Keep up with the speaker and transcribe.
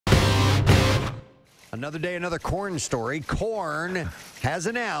Another day, another Korn story. Korn has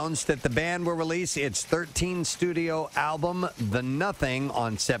announced that the band will release its 13th studio album, The Nothing,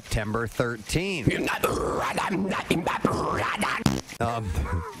 on September 13th.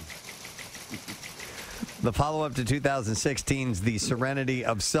 The follow-up to 2016's The Serenity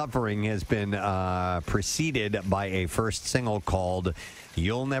of Suffering has been preceded by a first single called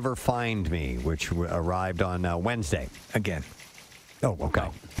You'll Never Find Me, which arrived on Wednesday. Again. Oh, okay.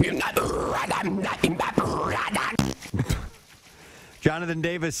 Jonathan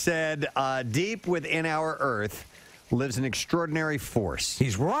Davis said, deep within our Earth lives an extraordinary force.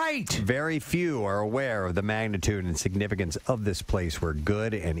 He's right. Very few are aware of the magnitude and significance of this place where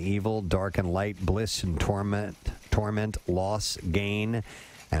good and evil, dark and light, bliss and torment, loss, gain,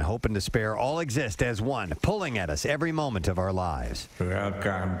 and hope and despair all exist as one, pulling at us every moment of our lives.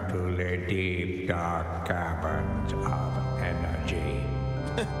 Welcome to the deep, dark caverns of energy.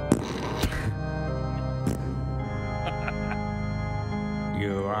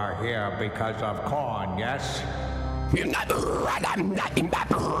 You are here because of Korn, yes? You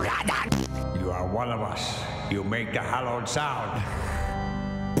are one of us. You make the hallowed sound.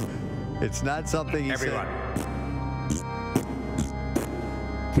 It's not something he Everyone.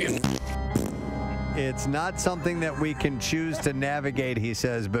 It's not something that we can choose to navigate, he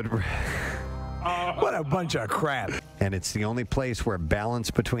says, but... What a bunch of crap. And it's the only place where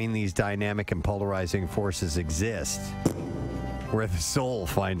balance between these dynamic and polarizing forces exists, where the soul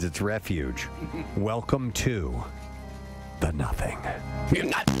finds its refuge. Welcome to The Nothing. Did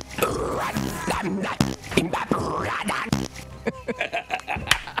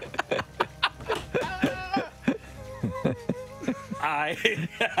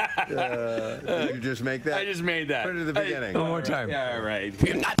you just make that? I just made that. Put it at the beginning. One more time. Yeah, all right.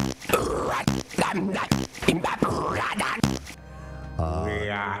 We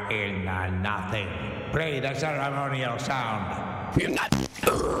are in the nothing. Play the ceremonial sound.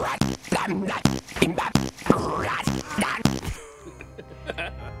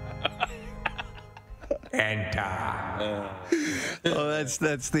 Enter. Oh, that's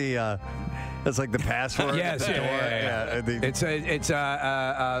like the password. Yes, at the door. yeah. It's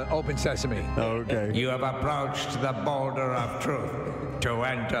open sesame. Okay. You have approached the boulder of truth. To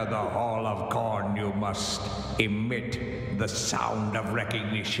enter the hall of Korn, you must emit the sound of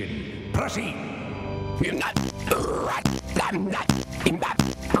recognition. Proceed.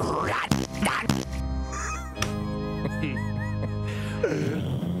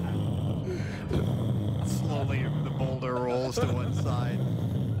 Slowly, the boulder rolls to one side.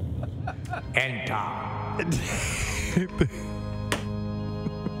 Enter.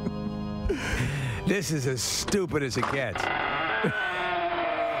 This is as stupid as it gets.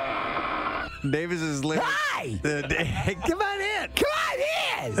 Davis is living. Hi! Come on in. Come on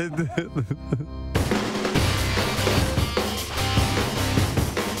in!